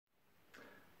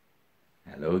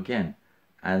Hello again.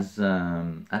 As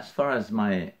far as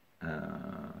my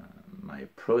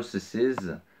processes,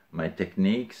 my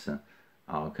techniques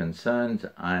are concerned,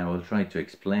 I will try to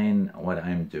explain what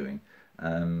I'm doing.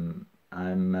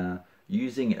 I'm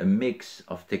using a mix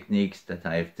of techniques that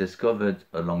I've discovered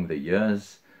along the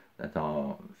years that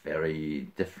are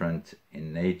very different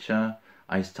in nature.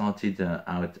 I started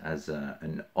out as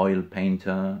an oil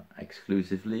painter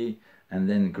exclusively, and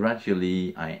then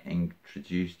gradually I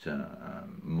introduced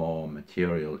more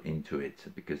material into it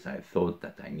because I thought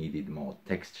that I needed more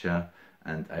texture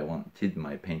and I wanted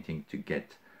my painting to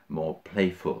get more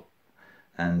playful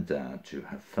and to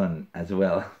have fun as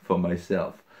well for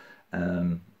myself.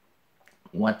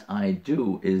 What I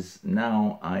do is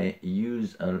now I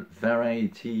use a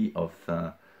variety of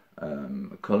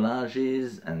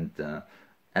collages and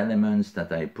elements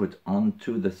that I put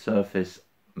onto the surface,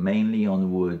 mainly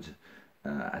on wood.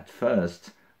 At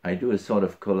first, I do a sort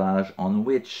of collage on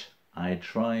which I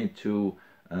try to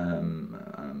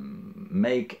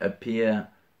make appear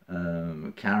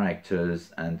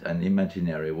characters and an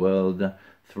imaginary world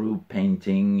through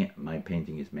painting. My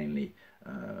painting is mainly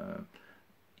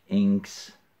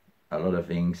inks, a lot of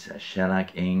inks,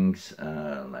 shellac inks,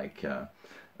 like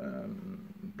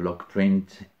block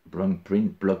printing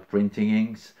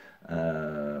inks,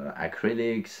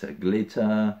 acrylics,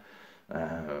 glitter,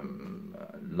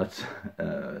 lots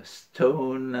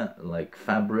stone, like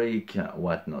fabric,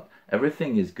 whatnot.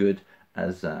 Everything is good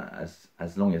as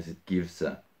long as it gives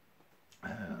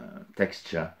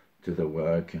texture to the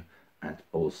work, and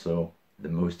also the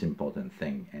most important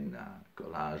thing in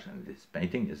collage and this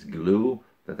painting is glue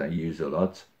that I use a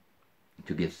lot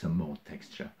to give some more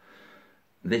texture.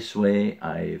 This way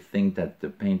I think that the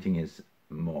painting is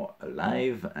more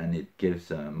alive and it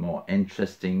gives more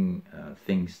interesting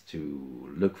things to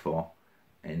look for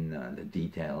in the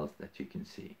details that you can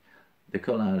see. The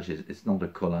collage is not a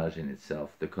collage in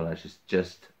itself. The collage is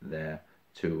just there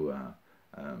to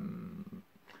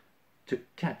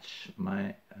catch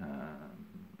my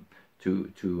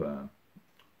to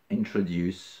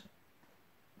introduce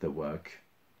the work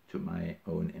to my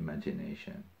own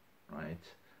imagination, right?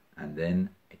 And then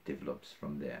it develops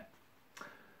from there.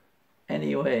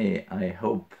 Anyway, I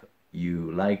hope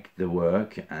you like the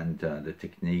work, and the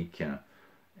technique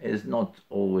is not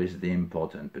always the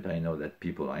important, but I know that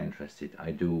people are interested.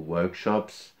 I do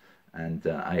workshops and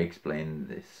I explain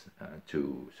this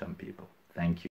to some people. Thank you.